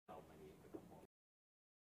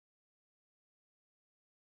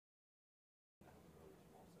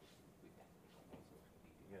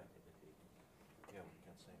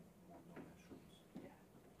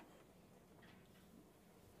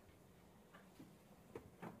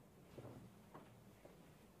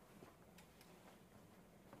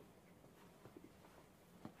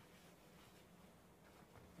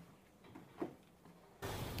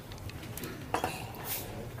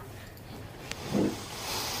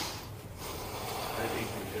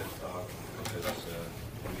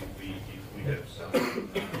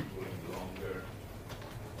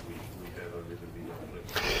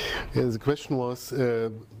Yeah, the question was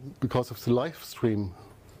because of the live stream.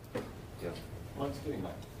 Yeah. Well, it's doing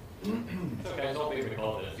that. Okay, it's all being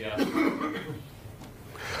recorded, yeah.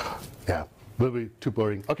 Yeah, will be too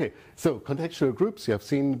boring. Okay, so contextual groups, you have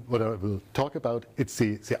seen what I will talk about. It's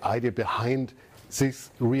the idea behind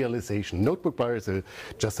this realization. Notebookbar is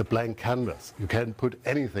just a blank canvas. You can put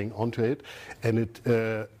anything onto it, and it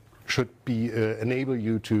should be enable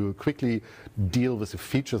you to quickly deal with the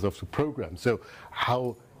features of the program. So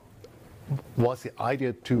how was the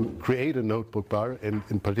idea to create a Notebookbar, and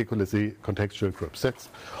in particular the contextual groups? That's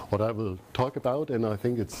what I will talk about, and I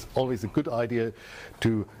think it's always a good idea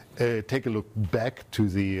to take a look back to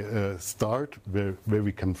the start where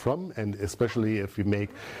we come from, and especially if we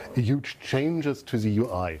make huge changes to the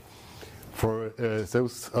UI. For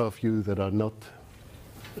those of you that are not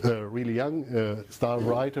really young, Star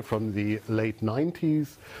writer from the late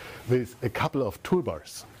 90s with a couple of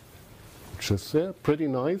toolbars, which is pretty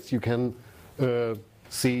nice. You can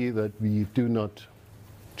see that we do not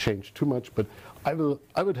change too much, but I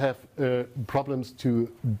would have problems to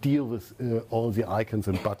deal with all the icons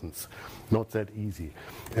and buttons. Not that easy.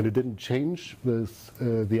 And it didn't change with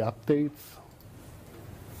the updates.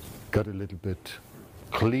 Got a little bit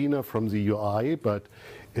cleaner from the UI, but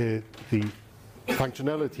the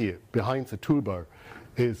functionality behind the toolbar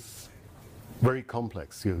is very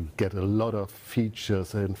complex. You get a lot of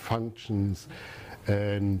features and functions,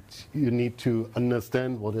 and you need to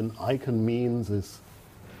understand what an icon means. Is,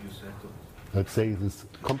 let's say, this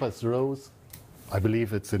compass rose. I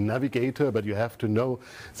believe it's a navigator, but you have to know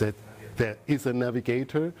that there is a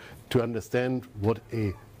navigator to understand what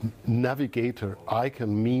a navigator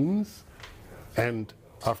icon means, and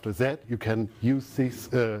after that you can use this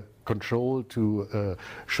control to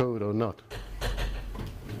show it or not.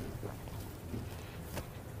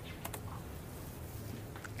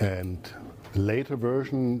 And later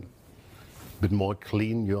version, a bit more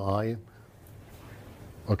clean UI.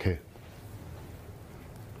 Okay.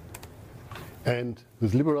 And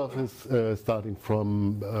with LibreOffice, starting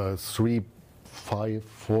from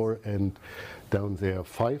 3.5.4 and down there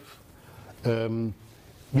 5,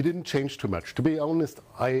 we didn't change too much. To be honest,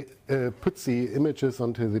 I put the images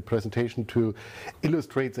onto the presentation to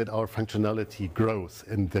illustrate that our functionality grows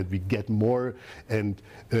and that we get more and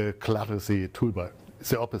clutter the toolbar.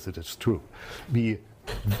 The opposite is true. We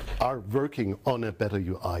are working on a better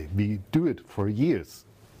UI. We do it for years,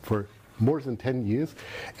 for more than 10 years,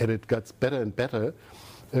 and it gets better and better.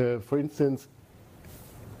 For instance,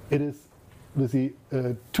 it is with the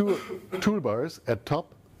two toolbars at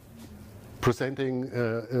top presenting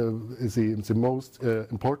the most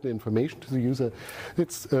important information to the user.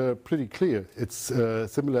 It's pretty clear. It's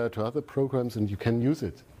similar to other programs, and you can use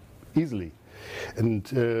it easily. And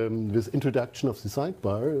with introduction of the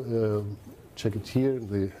sidebar, check it here in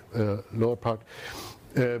the lower part,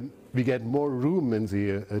 we get more room in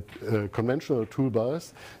the conventional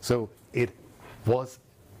toolbars. So it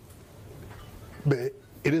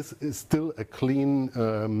is still a clean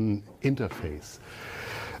interface.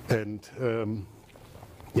 And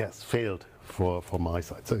yes, failed for my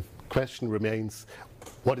side. So the question remains,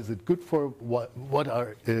 what is it good for? What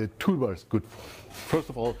are toolbars good for? First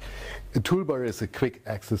of all, a toolbar is a quick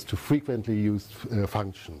access to frequently used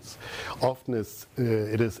functions. Often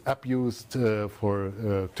it is abused to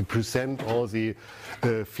present all the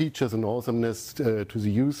features and awesomeness to the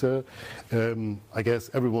user. I guess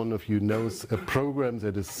every one of you knows a program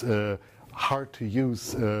that is hard to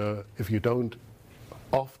use if you don't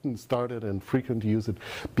often start it and frequently use it,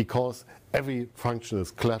 because every function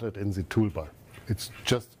is cluttered in the toolbar. It's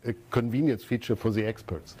just a convenience feature for the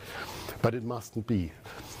experts, but it mustn't be.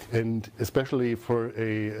 And especially for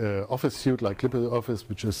a office suite like LibreOffice,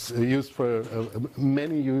 which is used for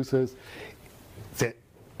many users, there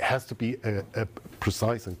has to be a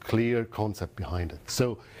precise and clear concept behind it.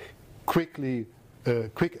 So quick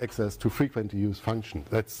access to frequently used function.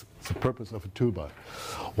 That's the purpose of a toolbar.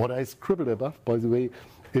 What I scribbled above, by the way,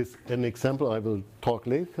 is an example. I will talk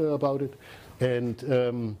later about it,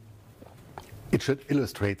 and it should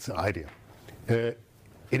illustrate the idea. It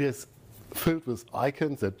is filled with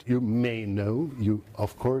icons that you may know.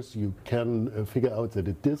 Of course, you can figure out that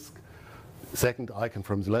a disk, second icon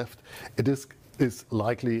from the left, a disk is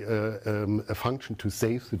likely a function to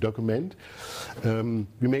save the document.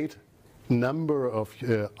 We made number of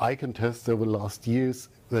icon tests over the last years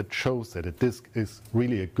that shows that a disk is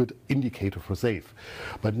really a good indicator for save.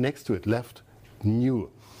 But next to it, left, new.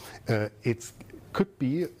 It could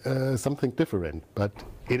be something different, but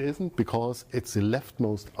it isn't, because it's the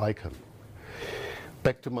leftmost icon.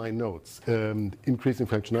 back to my notes. Increasing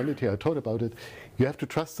functionality, I talked about it. You have to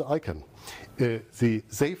trust the icon. The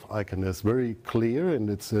save icon is very clear, and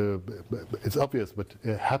it's obvious what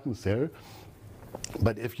happens there.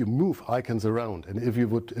 But if you move icons around, and if you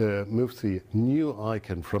would move the new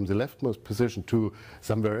icon from the leftmost position to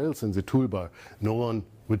somewhere else in the toolbar, no one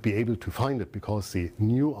would be able to find it because the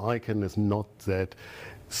new icon is not that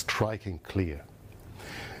striking clear.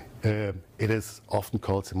 It is often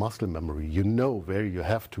called the muscle memory. You know where you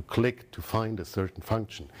have to click to find a certain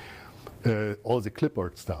function. All the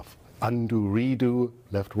clipboard stuff, undo, redo,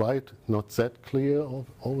 left, right, not that clear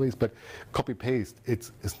always, but copy paste,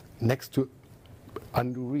 it's next to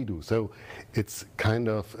undo, redo. So it's kind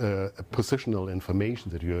of a positional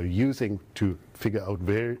information that you're using to figure out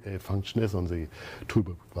where a function is on the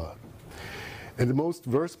toolbar. And the most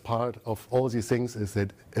worst part of all these things is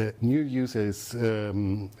that a new user is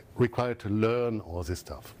required to learn all this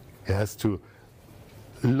stuff. He has to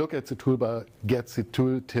look at the toolbar, get the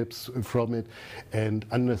tooltips from it, and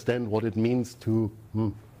understand what it means to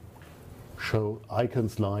show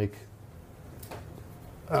icons like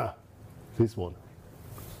this one.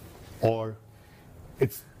 Or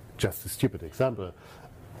it's just a stupid example.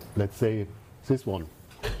 Let's say this one.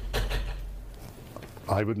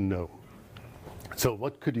 I wouldn't know. So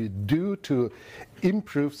what could you do to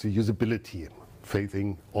improve the usability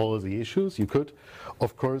facing all the issues? You could,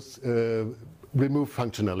 of course, remove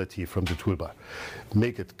functionality from the toolbar.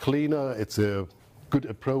 Make it cleaner. It's a good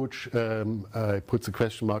approach. I put the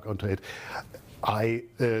question mark onto it. I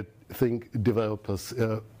think developers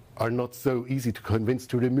are not so easy to convince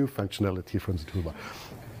to remove functionality from the toolbar.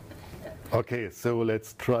 Okay, so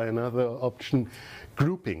let's try another option.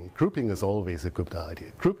 Grouping. Grouping is always a good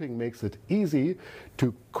idea. Grouping makes it easy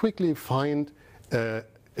to quickly find a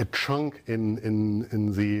chunk in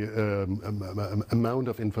the amount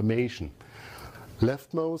of information.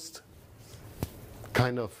 Leftmost,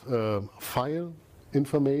 kind of file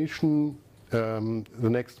information. The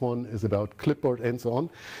next one is about clipboard and so on.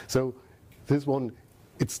 So this one,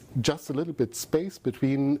 it's just a little bit space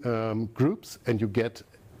between groups, and you get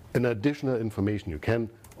an additional information. You can,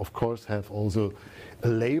 of course, have also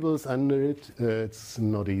labels under it. It's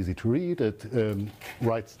not easy to read. It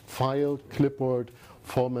writes file, clipboard,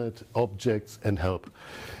 format, objects, and help.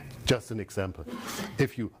 Just an example.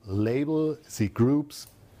 If you label the groups,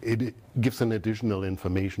 it gives an additional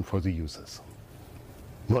information for the users.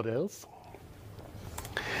 What else?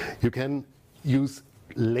 You can use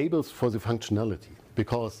labels for the functionality,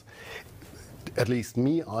 because at least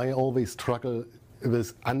me, I always struggle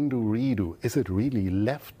with undo, redo. Is it really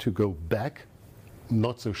left to go back?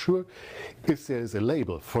 Not so sure. If there is a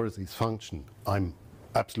label for this function, I'm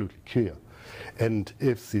absolutely clear. And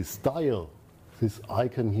if the style, this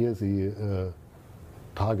icon here, the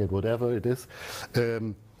target, whatever it is,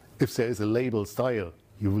 if there is a label style,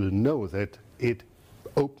 you will know that it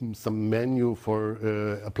opens some menu for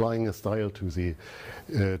applying a style to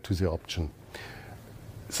the option.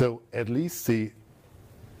 So at least the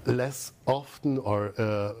less often or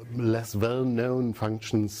less well-known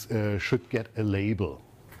functions should get a label.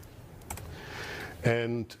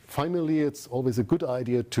 And finally, it's always a good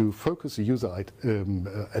idea to focus the user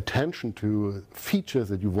attention to features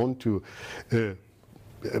that you want to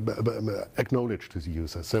acknowledge to the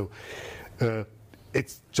user. So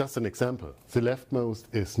it's just an example. The leftmost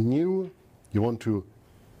is new. You want to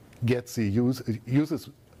get the users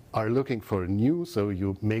are looking for new, so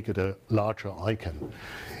you make it a larger icon.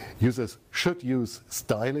 Users should use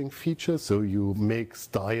styling features, so you make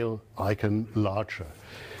style icon larger.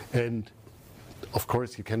 And of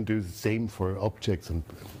course, you can do the same for objects, and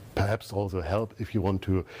perhaps also help if you want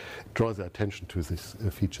to draw the attention to these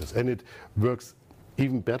features. And it works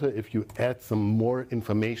even better if you add some more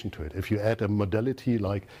information to it. If you add a modality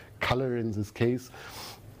like color in this case,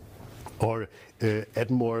 or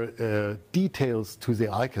add more details to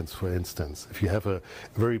the icons, for instance. If you have a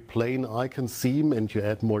very plain icon theme and you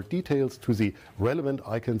add more details to the relevant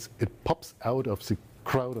icons, it pops out of the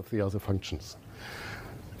crowd of the other functions.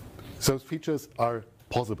 Those features are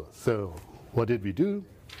possible. So what did we do?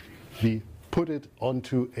 We put it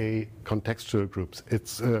onto a contextual groups.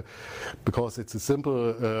 It's because it's a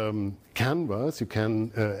simple canvas. You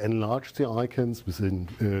can enlarge the icons within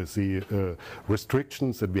the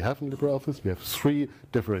restrictions that we have in LibreOffice. We have 3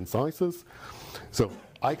 different sizes. So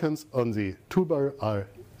icons on the toolbar are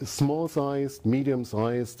small sized, medium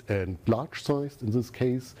sized, and large sized in this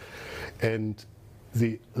case. And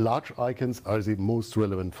the large icons are the most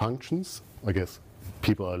relevant functions. I guess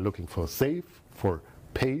people are looking for save, for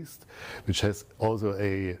paste, which has also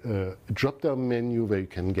a drop-down menu where you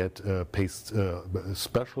can get paste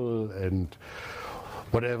special and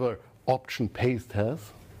whatever option paste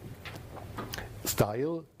has.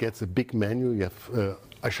 Style gets a big menu. You have,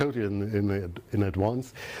 I showed you in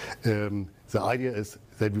advance. The idea is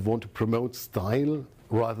that we want to promote style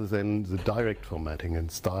rather than the direct formatting,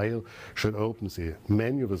 and style should open the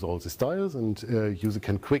menu with all the styles, and user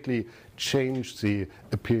can quickly change the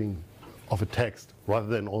appearing of a text rather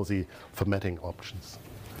than all the formatting options.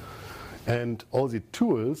 And all the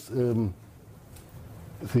tools,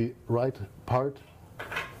 the right part,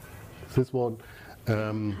 this one,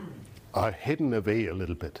 are hidden away a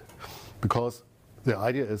little bit, because the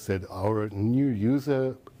idea is that our new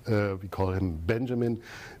user, we call him Benjamin,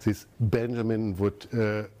 this Benjamin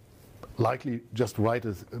would likely just write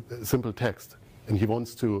a simple text, and he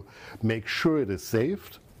wants to make sure it is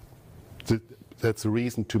saved. That's the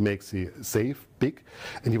reason to make the save big,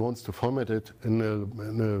 and he wants to format it in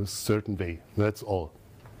a certain way. That's all.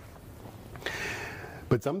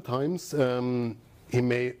 But sometimes he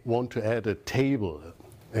may want to add a table,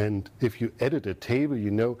 and if you edit a table,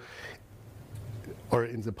 you know, or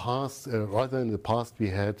in the past, rather in the past, we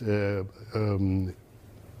had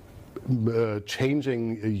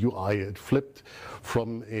changing a UI. It flipped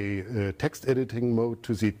from a text editing mode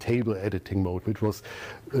to the table editing mode, which was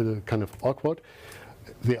kind of awkward.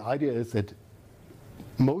 The idea is that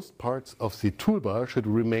most parts of the toolbar should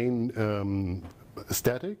remain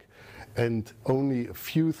static, and only a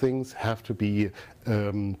few things have to be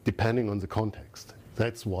depending on the context.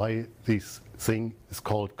 That's why this thing is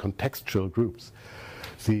called contextual groups.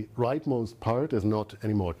 The rightmost part is not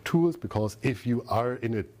anymore tools, because if you are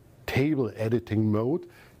in a table editing mode,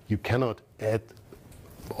 you cannot add,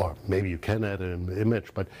 or maybe you can add an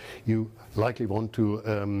image, but you likely want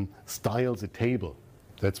to style the table.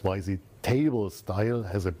 That's why the table style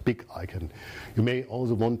has a big icon. You may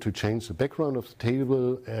also want to change the background of the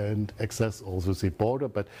table and access also the border,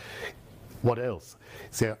 but what else?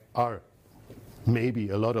 There are maybe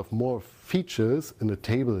a lot of more features in the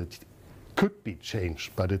table that could be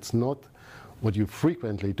changed, but it's not what you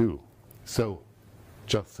frequently do. So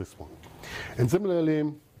just this one. And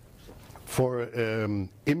similarly for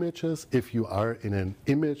images, if you are in an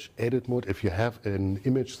image edit mode, if you have an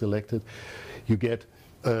image selected, you get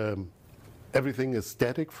everything is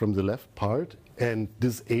static from the left part and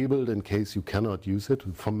disabled in case you cannot use it.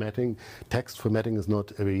 Formatting, text formatting is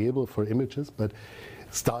not available for images, but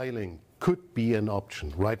styling could be an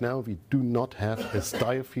option. Right now we do not have a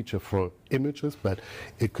style feature for images, but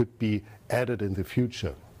it could be added in the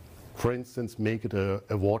future. For instance, make it a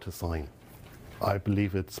water sign. I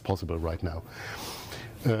believe it's possible right now.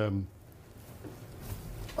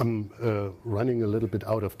 I'm running a little bit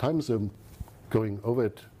out of time, so I'm going over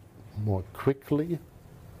it more quickly.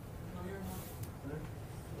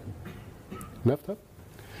 Enough time?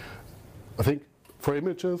 I think for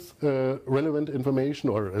images, relevant information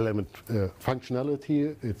or relevant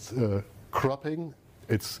functionality, it's cropping.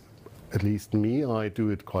 It's, at least me, I do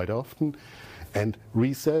it quite often. And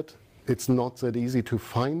reset, it's not that easy to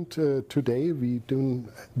find today. We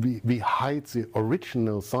hide the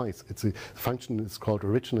original size. It's a function is called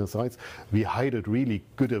original size. We hide it really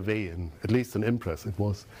good away, at least in Impress. It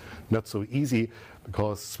was not so easy,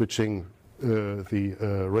 because switching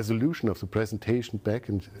the resolution of the presentation back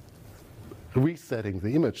and resetting the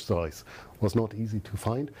image size was not easy to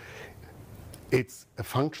find. It's a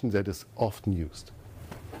function that is often used.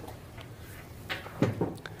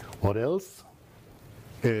 What else?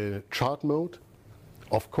 Chart mode.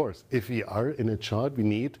 Of course, if we are in a chart, we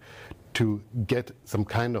need to get some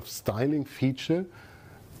kind of styling feature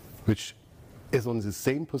which is on the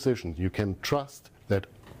same position. You can trust that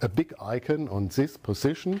a big icon on this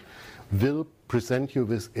position will present you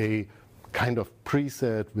with a kind of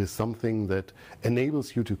preset, with something that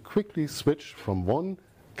enables you to quickly switch from one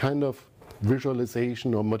kind of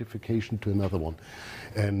visualization or modification to another one.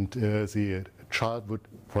 And the chart would,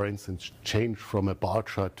 for instance, change from a bar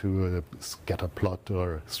chart to a scatter plot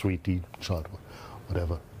or a 3D chart, or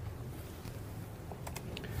whatever.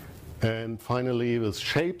 And finally, with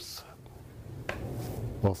shapes,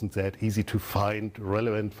 wasn't that easy to find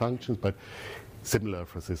relevant functions, but similar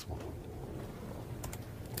for this one.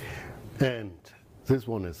 And this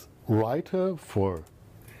one is writer. For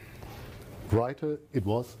writer, it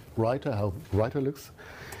was writer, how writer looks.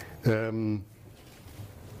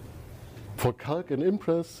 For Calc and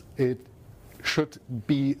Impress, it should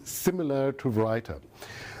be similar to writer.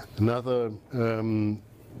 Another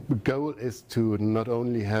goal is to not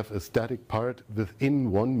only have a static part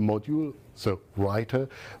within one module, so writer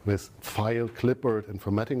with file, clipboard and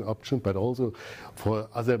formatting option, but also for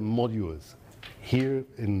other modules. here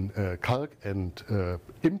in Calc and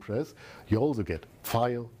Impress, you also get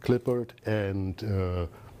file, clipboard, and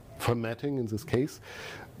formatting in this case,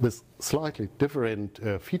 with slightly different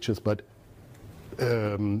features, but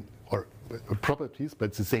or properties,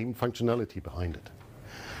 but the same functionality behind it.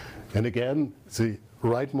 And again, the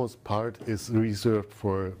rightmost part is reserved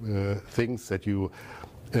for things that you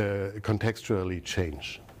contextually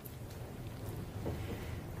change.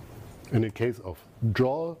 In the case of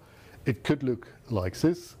draw, it could look like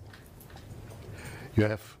this.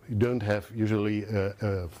 You don't have usually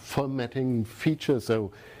a formatting feature,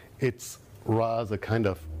 so it's rather kind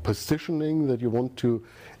of positioning that you want to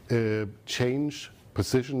change.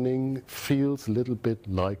 Positioning feels a little bit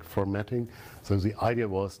like formatting. So the idea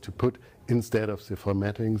was to put, instead of the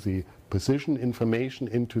formatting, the position information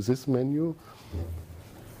into this menu,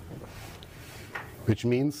 which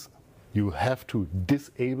means you have to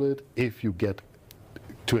disable it if you get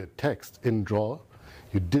to a text in draw.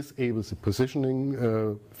 You disable the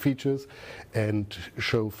positioning features and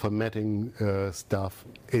show formatting stuff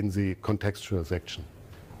in the contextual section.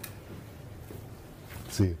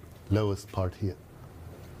 The lowest part here.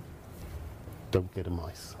 Don't get a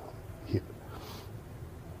mouse here.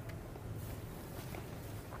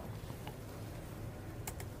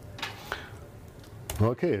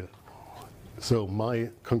 Okay, so my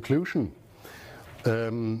conclusion,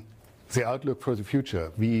 the outlook for the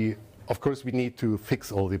future. Of course, we need to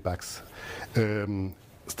fix all the bugs.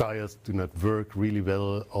 Styles do not work really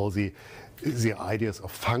well. All the ideas of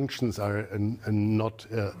functions are not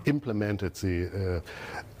implemented. The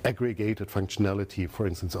aggregated functionality, for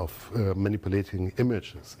instance, of manipulating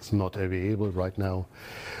images is not available right now.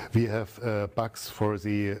 We have bugs for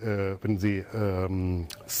the when the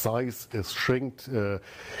size is shrinked.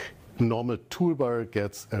 Normal toolbar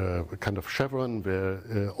gets a kind of chevron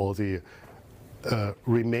where all the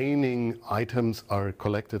remaining items are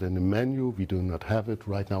collected in the menu. We do not have it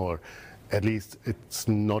right now, or at least it's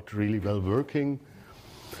not really well working.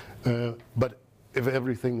 But if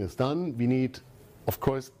everything is done, we need, of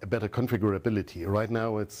course, a better configurability. Right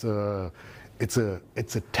now, it's a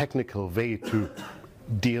technical way to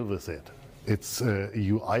deal with it. It's a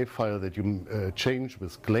UI file that you change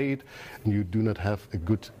with Glade, and you do not have a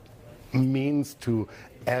good means to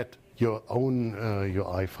add your own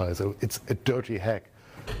UI file. So it's a dirty hack.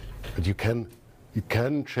 But you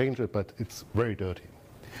can change it, but it's very dirty.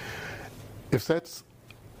 If that's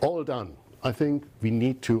all done, I think we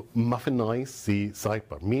need to muffinize the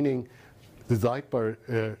sidebar, meaning the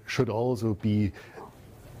sidebar should also be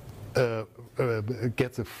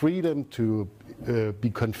get the freedom to be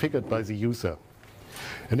configured by the user.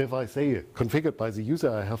 And if I say configured by the user,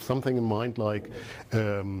 I have something in mind like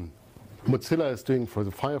Mozilla is doing for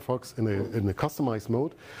the Firefox in a customized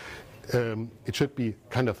mode. It should be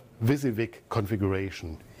kind of WYSIWYG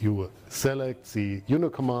configuration. You select the uno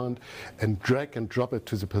command and drag and drop it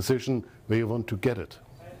to the position where you want to get it.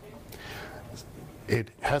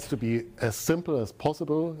 It has to be as simple as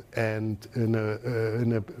possible, and in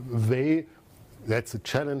a way that's a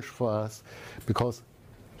challenge for us, because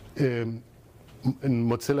in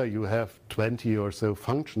Mozilla you have 20 or so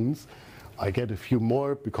functions. I get a few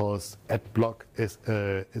more because AdBlock is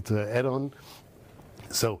it's an add-on.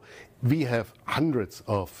 So we have hundreds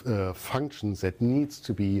of functions that needs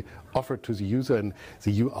to be offered to the user, and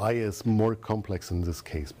the UI is more complex in this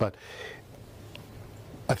case. But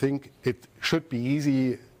I think it should be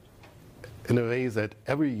easy in a way that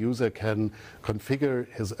every user can configure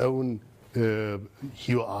his own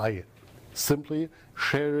UI. Simply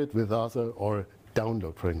share it with others or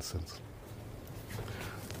download, for instance.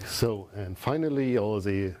 So, and finally, all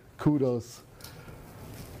the kudos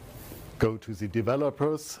go to the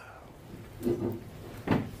developers.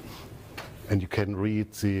 And you can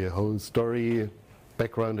read the whole story,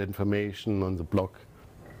 background information on the blog.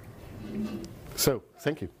 So,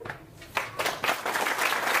 thank you.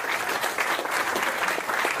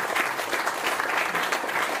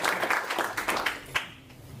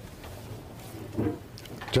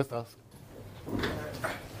 Just ask.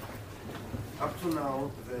 Up to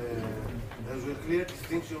now, there's a clear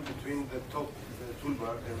distinction between the top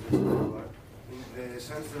toolbar and the sidebar, in the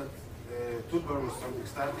sense that the toolbar was something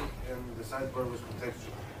static and the sidebar was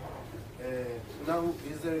contextual. Now,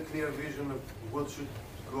 is there a clear vision of what should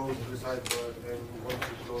go to the sidebar and what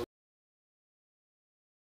should go